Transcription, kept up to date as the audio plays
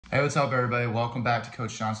Hey, what's up, everybody? Welcome back to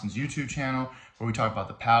Coach Johnson's YouTube channel, where we talk about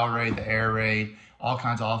the power raid, the air raid, all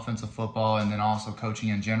kinds of offensive football, and then also coaching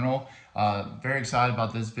in general. Very excited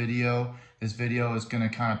about this video. This video is going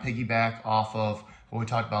to kind of piggyback off of what we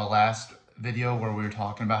talked about last video, where we were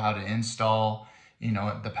talking about how to install,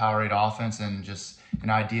 the power raid offense and just an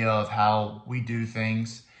idea of how we do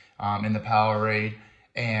things in the power raid.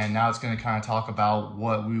 And now it's going to kind of talk about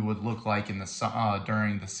what we would look like in the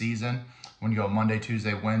during the season, when you go Monday,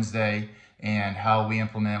 Tuesday, Wednesday, and how we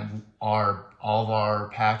implement all of our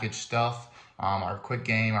package stuff, our quick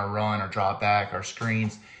game, our run, our drop back, our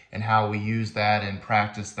screens, and how we use that and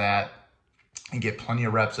practice that and get plenty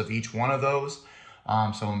of reps of each one of those.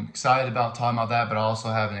 So I'm excited about talking about that, but I also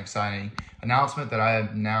have an exciting announcement that I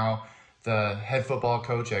am now the head football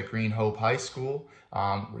coach at Green Hope High School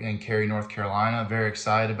in Cary, North Carolina. Very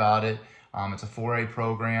excited about it. It's a 4A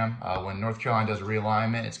program. When North Carolina does a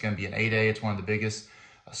realignment, it's going to be an 8A. It's one of the biggest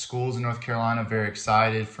schools in North Carolina. Very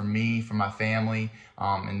excited for me, for my family,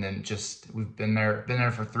 and then just we've been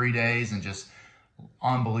there for 3 days, and just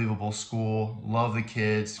unbelievable school. Love the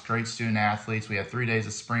kids, great student athletes. We had 3 days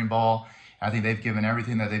of spring ball. I think they've given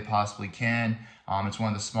everything that they possibly can. It's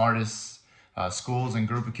one of the smartest schools and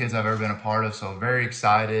group of kids I've ever been a part of. So very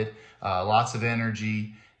excited, lots of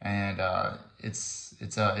energy, and it's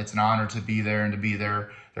an honor to be there and to be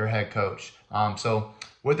their head coach. So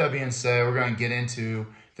with that being said, we're going to get into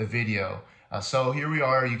the video. So here we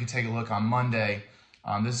are. You can take a look on Monday.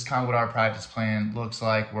 This is kind of what our practice plan looks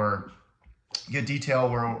like. We're get detail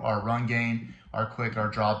where our run game, our quick, our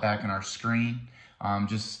drop back, and our screen.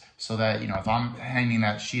 Just so that, if I'm hanging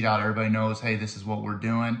that sheet out, everybody knows, hey, this is what we're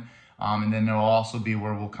doing. And then there'll also be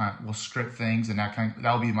where we'll script things, and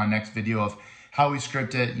that'll be my next video of how we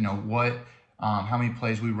script it. How many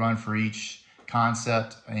plays we run for each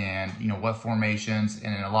concept, and what formations,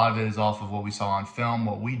 and a lot of it is off of what we saw on film,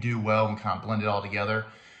 what we do well, and kind of blend it all together.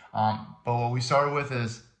 But what we started with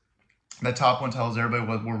is the top one tells everybody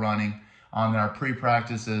what we're running. And our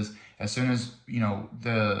pre-practice is as soon as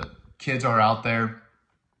the kids are out there,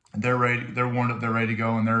 they're ready, they're warmed up, they're ready to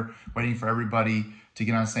go, and they're waiting for everybody to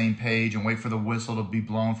get on the same page and wait for the whistle to be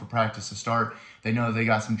blown for practice to start. They know that they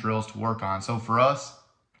got some drills to work on. So for us,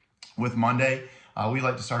 with Monday, we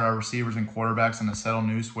like to start our receivers and quarterbacks on the settle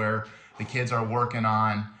noose, where the kids are working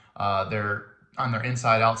on their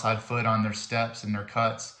inside outside foot, on their steps and their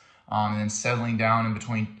cuts, and then settling down in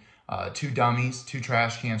between two dummies, two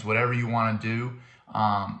trash cans, whatever you want to do.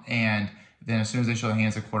 And then as soon as they show the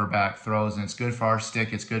hands, the quarterback throws, and it's good for our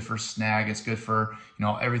stick, it's good for snag, it's good for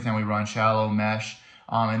everything we run, shallow, mesh.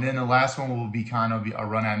 And then the last one will be kind of a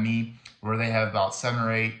run at me, where they have about 7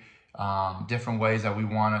 or 8 different ways that we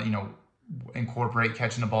want to incorporate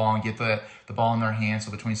catching the ball and get the ball in their hands.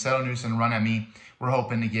 So between settle noose and run at me, we're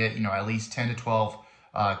hoping to get at least 10 to 12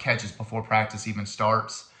 catches before practice even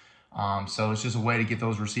starts. So it's just a way to get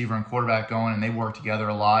those receiver and quarterback going, and they work together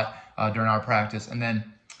a lot during our practice. And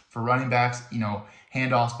then for running backs,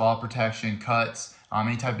 handoffs, ball protection, cuts,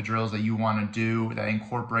 any type of drills that you want to do that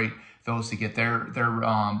incorporate those to get their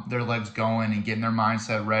legs going and getting their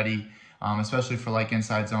mindset ready, especially for like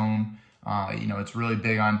inside zone. It's really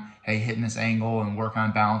big on, hey, hitting this angle and work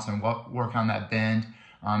on balance and work on that bend.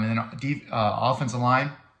 And then offensive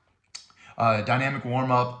line, dynamic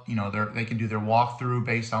warm up. They can do their walkthrough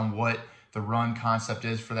based on what the run concept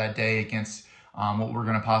is for that day against what we're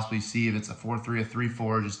going to possibly see, if it's a 4-3, a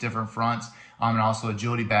 3-4, just different fronts, and also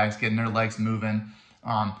agility bags, getting their legs moving.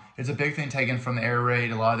 It's a big thing taken from the air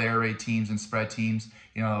raid. A lot of the air raid teams and spread teams,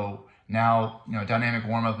 now dynamic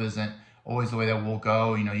warm up isn't always the way that we'll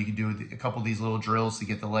go. You can do a couple of these little drills to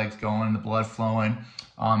get the legs going and the blood flowing,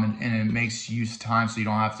 and it makes use of time, so you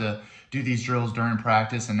don't have to do these drills during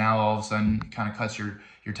practice, and now all of a sudden it kind of cuts your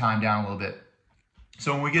time down a little bit.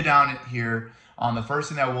 So when we get down here, the first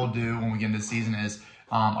thing that we'll do when we get into the season is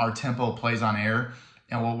our tempo plays on air.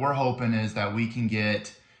 And what we're hoping is that we can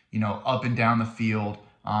get, up and down the field.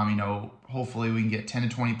 Hopefully we can get 10 to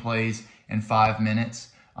 20 plays in 5 minutes.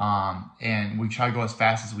 And we try to go as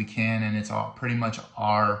fast as we can. And it's pretty much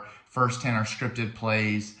our first 10 are scripted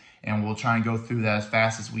plays. And we'll try and go through that as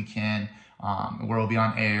fast as we can, where we'll be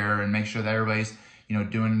on air and make sure that everybody's,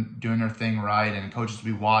 doing their thing right. And coaches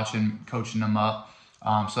will be watching, coaching them up.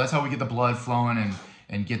 So that's how we get the blood flowing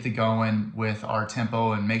and get the going with our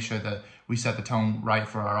tempo and make sure that we set the tone right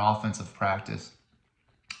for our offensive practice.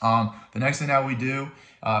 The next thing that we do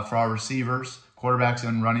for our receivers, quarterbacks,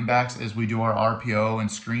 and running backs is we do our RPO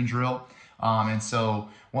and screen drill. And so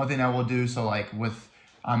one thing that we'll do, so like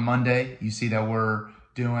on Monday, you see that we're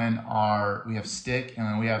doing we have stick, and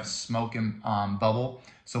then we have smoke and bubble.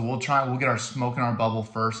 So we'll get our smoke and our bubble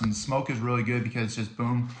first. And the smoke is really good because it's just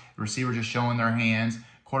boom, the receiver just showing their hands.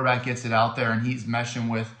 Quarterback gets it out there and he's meshing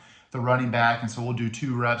with the running back. And so we'll do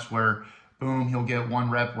 2 reps where boom, he'll get 1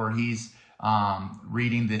 rep where he's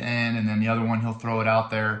reading the end, and then the other one he'll throw it out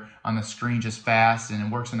there on the screen just fast, and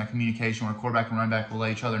it works in that communication where quarterback and running back will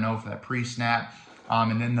let each other know for that pre-snap,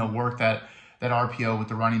 and then they'll work that RPO with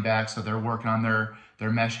the running back, so they're working on their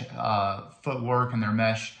mesh footwork and their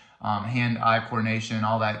mesh hand-eye coordination and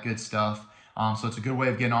all that good stuff. So it's a good way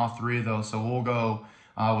of getting all 3 of those. So we'll go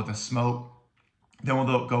with the smoke, then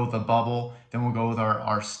we'll go with the bubble, then we'll go with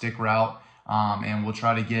our stick route, and we'll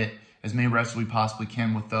try to get as many reps as we possibly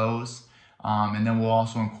can with those. And then we'll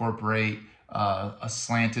also incorporate a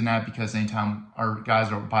slant in that, because anytime our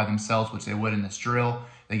guys are by themselves, which they would in this drill,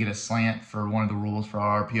 they get a slant for one of the rules for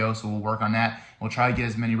our RPO. So we'll work on that. We'll try to get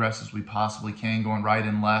as many reps as we possibly can, going right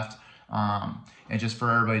and left. And just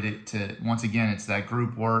for everybody to once again, it's that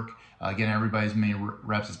group work, getting everybody as many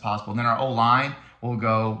reps as possible. And then our O-line will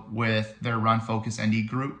go with their run focus ND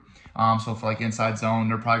group. So for like inside zone,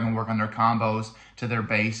 they're probably gonna work on their combos to their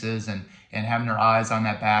bases and having their eyes on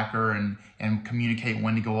that backer and communicate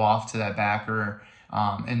when to go off to that backer,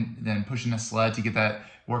 and then pushing the sled to get that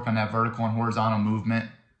work on that vertical and horizontal movement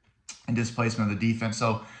and displacement of the defense.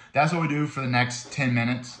 So that's what we do for the next 10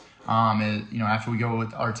 minutes. After we go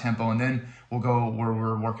with our tempo, and then we'll go where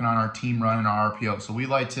we're working on our team run and our RPO. So we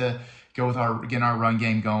like to go with getting our run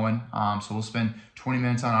game going. So we'll spend 20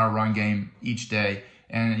 minutes on our run game each day.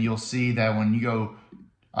 And you'll see that when you go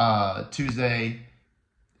Tuesday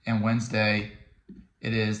and Wednesday,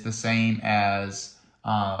 it is the same as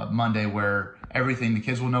Monday, where the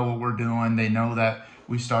kids will know what we're doing. They know that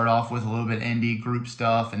we start off with a little bit ND group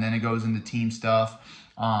stuff, and then it goes into team stuff.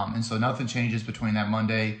 And so nothing changes between that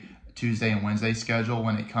Monday, Tuesday, and Wednesday schedule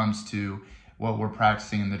when it comes to what we're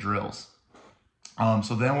practicing in the drills.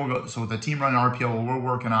 So then we'll go. So with the team run RPO, what we're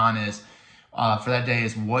working on is for that day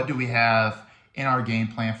is what do we have in our game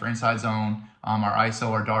plan for inside zone, our ISO,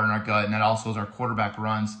 our dart, and our gut, and that also is our quarterback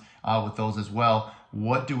runs with those as well.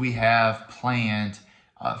 What do we have planned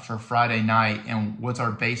for Friday night, and what's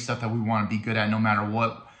our base stuff that we want to be good at no matter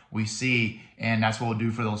what we see? And that's what we'll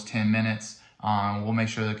do for those 10 minutes. We'll make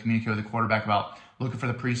sure to communicate with the quarterback about looking for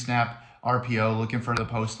the pre-snap RPO, looking for the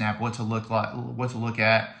post-snap, what to look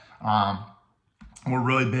at. We're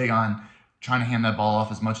really big on trying to hand that ball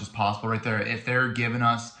off as much as possible right there. If they're giving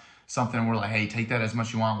us something, we're like, hey, take that as much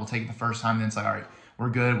as you want. We'll take it the first time. Then it's like, all right, we're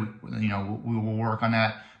good. We will work on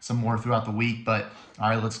that some more throughout the week. But all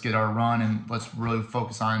right, let's get our run and let's really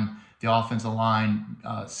focus on the offensive line,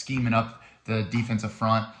 scheming up the defensive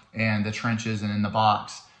front and the trenches and in the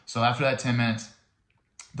box. So after that 10 minutes,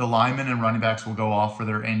 the linemen and running backs will go off for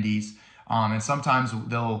their NDs. And sometimes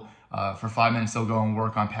they'll, for 5 minutes, they'll go and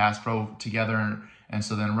work on pass pro together. And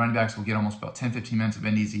so then running backs will get almost about 10, 15 minutes of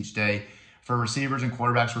NDs each day. For receivers and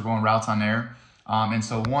quarterbacks, we're going routes on air. And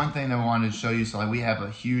so one thing that we wanted to show you, so like we have a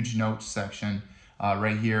huge notes section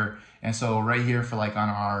right here. And so right here for like on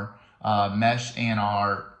our mesh and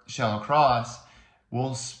our shallow cross,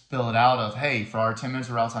 we'll spill it out of, hey, for our 10 minutes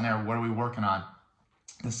of routes on air, what are we working on?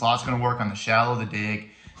 The slot's going to work on the shallow, the dig,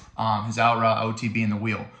 his out route, OTB, and the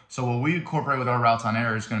wheel. So what we incorporate with our routes on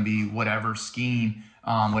air is going to be whatever scheme,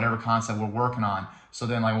 whatever concept we're working on. So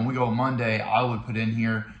then like when we go Monday, I would put in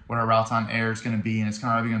here what our routes on air is going to be, and it's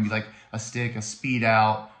kind of going to be like a stick, a speed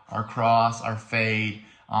out, our cross, our fade,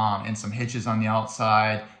 and some hitches on the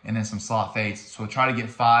outside, and then some slot fades. So try to get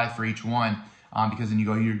 5 for each one, because then you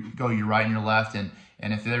go your right and your left, and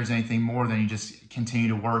if there's anything more, then you just continue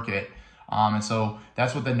to work it. And so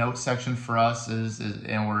that's what the notes section for us is,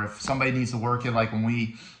 or if somebody needs to work it, like when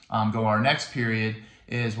we go our next period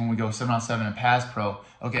is when we go 7-on-7 and pass pro.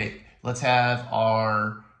 Okay, let's have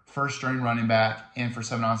our first string running back in for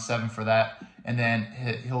 7-on-7 for that, and then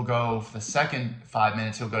he'll go for the second 5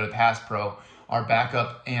 minutes, he'll go to pass pro. Our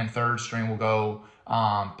backup and third string will go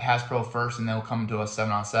pass pro first, and then he'll come to a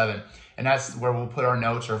 7-on-7. And that's where we'll put our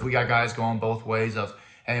notes, or if we got guys going both ways of,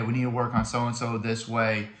 hey, we need to work on so-and-so this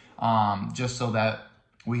way, just so that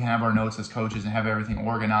we have our notes as coaches and have everything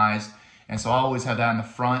organized. And so I always have that in the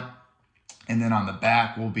front, and then on the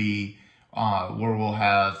back will be where we'll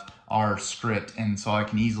have our script, and so I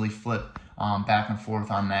can easily flip back and forth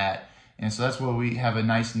on that. And so that's where we have a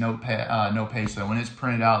nice note page. So when it's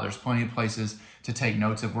printed out, there's plenty of places to take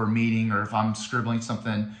notes if we're meeting, or if I'm scribbling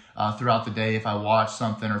something throughout the day, if I watch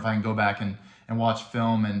something, or if I can go back and watch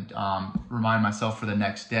film and remind myself for the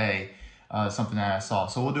next day something that I saw.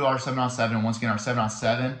 So we'll do our 7-on-7, and once again, our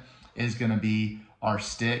 7-on-7 is going to be our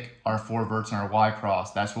stick, our 4 verts, and our Y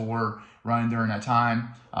cross. That's what we're running during that time.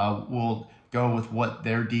 We'll go with what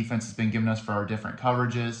their defense has been giving us for our different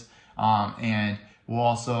coverages. And we'll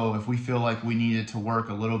also, if we feel like we needed to work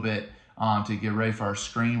a little bit to get ready for our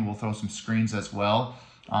screen, we'll throw some screens as well.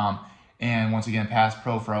 And once again, pass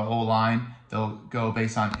pro for our O-line. They'll go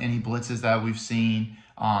based on any blitzes that we've seen.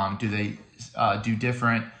 Do they do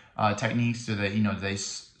different techniques? Do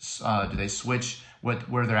they switch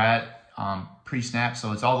where they're at pre-snap?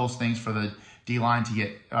 So it's all those things for the D-line to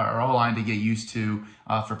get, or O-line to get used to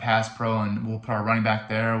for pass pro, and we'll put our running back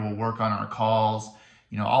there. We'll work on our calls,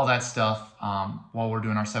 all that stuff while we're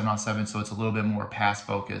doing our 7-on-7. So it's a little bit more pass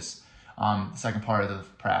focus, the second part of the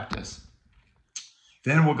practice.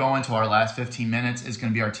 Then we'll go into our last 15 minutes. It's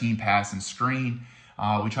going to be our team pass and screen.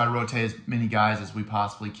 We try to rotate as many guys as we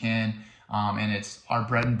possibly can. And it's our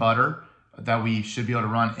bread and butter that we should be able to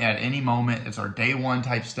run at any moment. It's our day one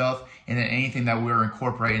type stuff, and then anything that we're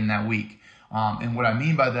incorporating that week. And what I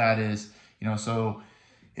mean by that is, so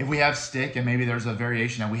if we have stick and maybe there's a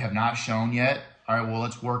variation that we have not shown yet, all right, well,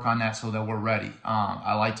 let's work on that so that we're ready.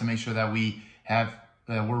 I like to make sure that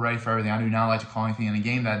we're ready for everything. I do not like to call anything in a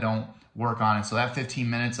game that I don't work on it. So that 15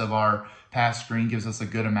 minutes of our pass screen gives us a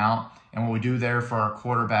good amount. And what we do there for our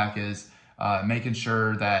quarterback is making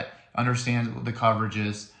sure that understands the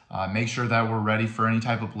coverages, make sure that we're ready for any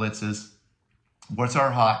type of blitzes, what's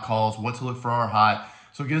our hot calls, what to look for our hot.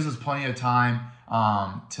 So it gives us plenty of time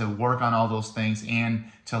to work on all those things and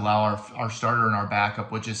to allow our starter and our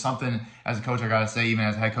backup, which is something as a coach, I got to say, even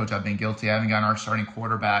as a head coach, I've been guilty. I haven't gotten our starting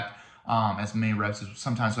quarterback as many reps as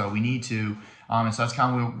sometimes we need to. And so that's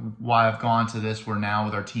kind of why I've gone to this where now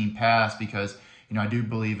with our team pass, because, I do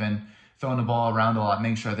believe in throwing the ball around a lot,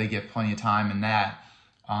 making sure they get plenty of time in that.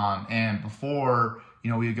 And before,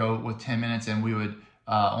 we would go with 10 minutes and we would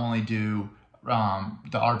only do the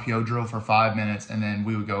RPO drill for 5 minutes, and then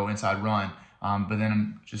we would go inside run. But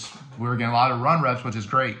then we were getting a lot of run reps, which is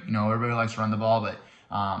great. Everybody likes to run the ball, but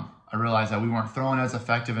I realized that we weren't throwing as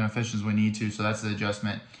effective and efficient as we need to. So that's the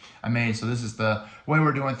adjustment I made. So this is the way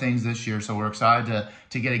we're doing things this year. So we're excited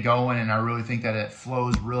to get it going, and I really think that it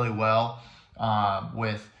flows really well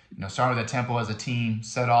with starting with a tempo as a team,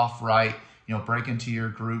 set off right, break into your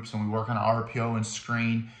groups, and we work on RPO and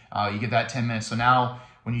screen. You get that 10 minutes. So now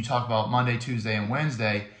when you talk about Monday, Tuesday, and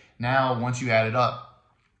Wednesday, now once you add it up,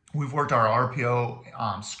 we've worked our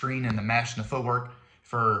RPO screen and the match and the footwork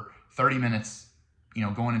for 30 minutes,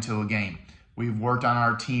 going into a game. We've worked on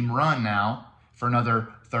our team run now for another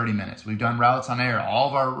 30 minutes. We've done routes on air. All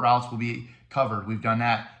of our routes will be covered. We've done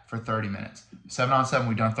that for 30 minutes. 7-on-7,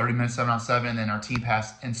 we've done 30 minutes, 7-on-7, and then our team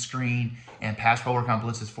pass and screen and pass pro work on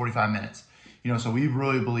blitz is 45 minutes. So we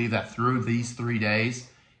really believe that through these 3 days,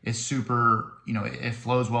 it's super, it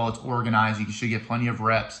flows well, it's organized. You should get plenty of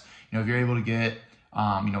reps. If you're able to get,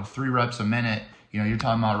 3 reps a minute, you're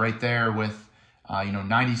talking about right there with,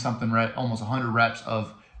 90 something reps, almost 100 reps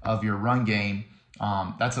of your run game.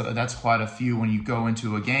 That's quite a few. When you go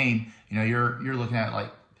into a game, you're looking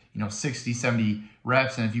at 60, 70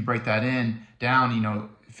 reps. And if you break that down,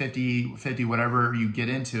 50, whatever you get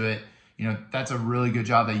into it, that's a really good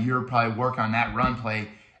job that you're probably working on that run play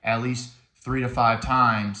at least 3 to 5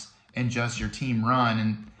 times in just your team run.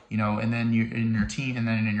 And then you in your team, and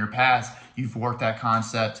then in your pass, you've worked that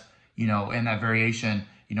concept, and that variation,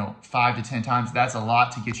 5 to 10 times. That's a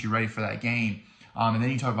lot to get you ready for that game. And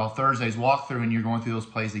then you talk about Thursday's walkthrough, and you're going through those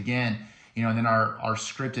plays again, and then our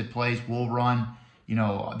scripted plays, we'll run,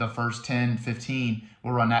 the first 10, 15,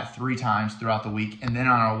 we'll run that 3 times throughout the week. And then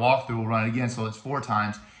on our walkthrough, we'll run it again. So it's 4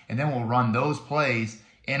 times. And then we'll run those plays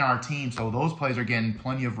in our team. So those plays are getting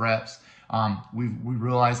plenty of reps. We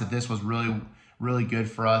realized that this was really, really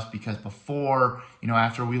good for us because before,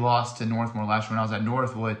 after we lost to Northmore last year when I was at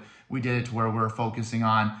Northwood, we did it to where we were focusing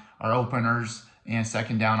on our openers and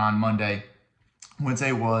second down on Monday.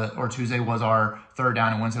 Tuesday was our third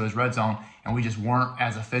down, and Wednesday was red zone, and we just weren't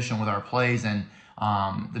as efficient with our plays, and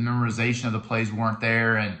the memorization of the plays weren't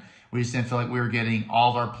there, and we just didn't feel like we were getting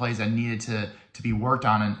all of our plays that needed to be worked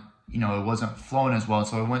on, and it wasn't flowing as well.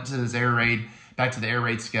 So I went to this back to the air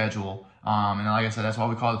raid schedule, and like I said, that's why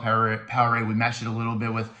we call it the power raid. We meshed it a little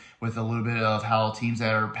bit with a little bit of how teams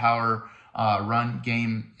that are power run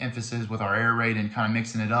game emphasis with our air raid and kind of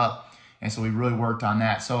mixing it up, and so we really worked on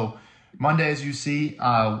that. So Monday, as you see,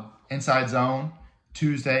 inside zone.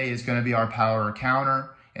 Tuesday is going to be our power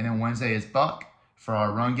counter, and then Wednesday is buck for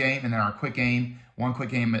our run game, and then our quick game. One quick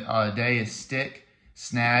game a day is stick,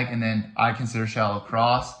 snag, and then I consider shallow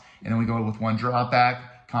cross. And then we go with one drop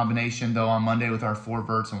back combination though on Monday with our 4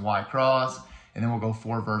 verts and Y cross, and then we'll go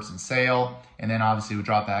 4 verts and sail, and then obviously we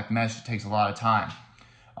drop back mesh. It takes a lot of time.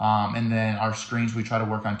 And then our screens, we try to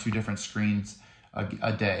work on 2 different screens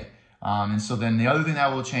a day. And so then the other thing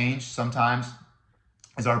that will change sometimes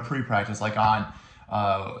is our pre-practice. Like on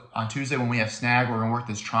Tuesday when we have snag, we're gonna work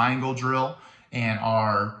this triangle drill, and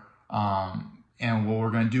and what we're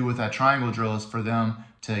gonna do with that triangle drill is for them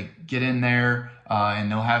to get in there,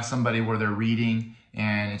 and they'll have somebody where they're reading,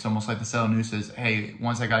 and it's almost like the settle news says, hey,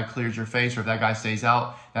 once that guy clears your face, or if that guy stays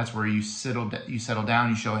out, that's where you settle down,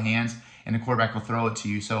 you show hands, and the quarterback will throw it to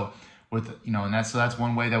you. So and that's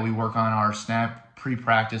one way that we work on our snap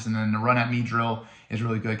pre-practice. And then the run at me drill is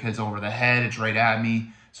really good because it's over the head, it's right at me,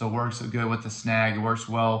 so it works good with the snag. It works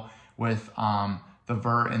well with the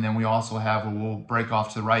vert, and then we also have we'll break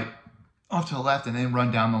off to the right, off to the left, and then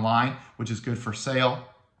run down the line, which is good for sail,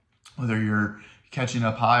 whether you're catching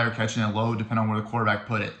up high or catching it low, depending on where the quarterback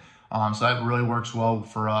put it. So that really works well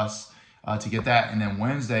for us to get that. And then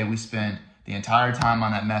Wednesday, we spend the entire time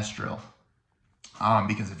on that mesh drill.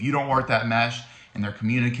 Because if you don't work that mesh and they're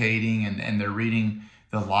communicating and they're reading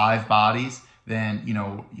the live bodies, then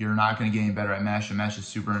you're not going to get any better at mesh. And mesh is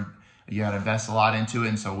super, you got to invest a lot into it,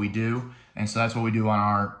 and so we do. And so that's what we do on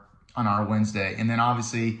our Wednesday. And then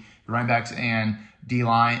obviously the running backs and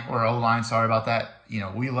D-line or O-line, sorry about that,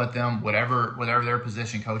 we let them, whatever their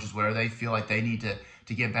position coaches, whatever they feel like they need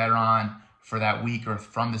to get better on for that week or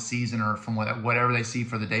from the season or from whatever they see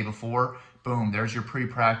for the day before, boom, there's your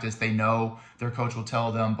pre-practice. They know their coach will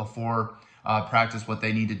tell them before practice what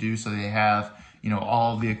they need to do, so they have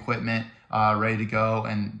all of the equipment ready to go,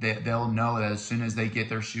 and they'll know that as soon as they get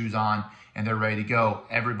their shoes on and they're ready to go,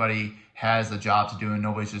 everybody has a job to do and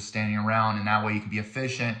nobody's just standing around, and that way you can be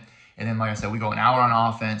efficient. And then, like I said, we go an hour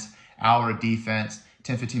on offense, hour of defense,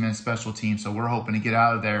 10-15 minutes special teams. So we're hoping to get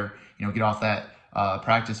out of there, get off that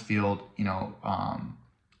practice field,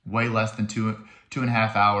 way less than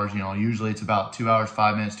 2.5 hours. Usually it's about 2 hours,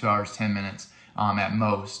 5 minutes, 2 hours, 10 minutes at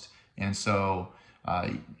most. And so,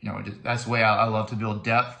 that's the way I love to build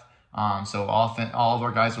depth. So all of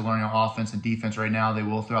our guys are learning offense and defense right now. They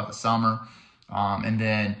will throughout the summer. And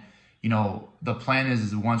then, the plan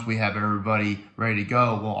is once we have everybody ready to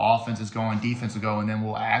go, offense is going, defense will go, and then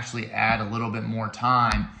we'll actually add a little bit more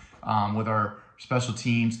time with our special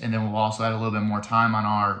teams, and then we'll also add a little bit more time on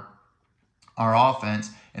our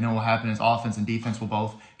offense. And then what will happen is offense and defense will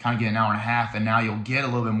both kind of get an hour and a half, and now you'll get a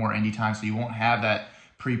little bit more indie time, so you won't have that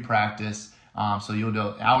pre-practice. So you'll do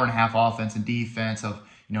an hour and a half offense and defense of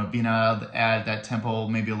being able to add that tempo,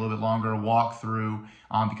 maybe a little bit longer walk through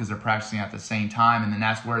because they're practicing at the same time. And then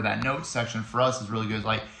that's where that notes section for us is really good. It's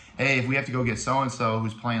like, hey, if we have to go get so-and-so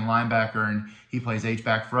who's playing linebacker and he plays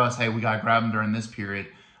H-back for us, hey, we got to grab him during this period.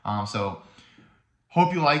 So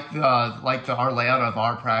hope you like our layout of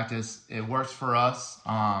our practice. It works for us.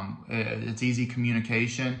 It's easy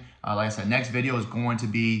communication. Like I said, next video is going to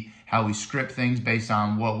be how we script things based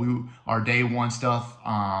on what our day one stuff,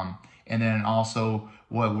 and then also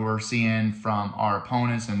what we're seeing from our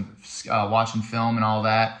opponents and watching film and all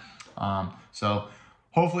that. So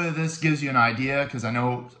hopefully this gives you an idea, because I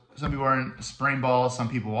know some people are in spring ball, some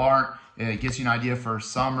people aren't. It gets you an idea for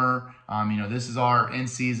summer. This is our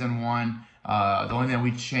in-season one. The only thing that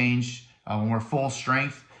we change when we're full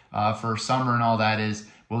strength for summer and all that is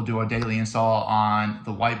we'll do a daily install on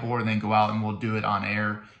the whiteboard and then go out and we'll do it on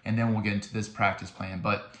air, and then we'll get into this practice plan.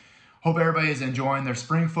 But hope everybody is enjoying their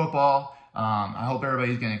spring football. I hope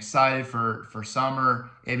everybody's getting excited for summer.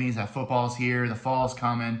 It means that football's here, the fall's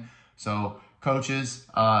coming. So coaches,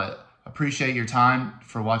 appreciate your time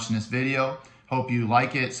for watching this video. Hope you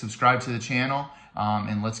like it, subscribe to the channel,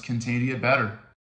 and let's continue to get better.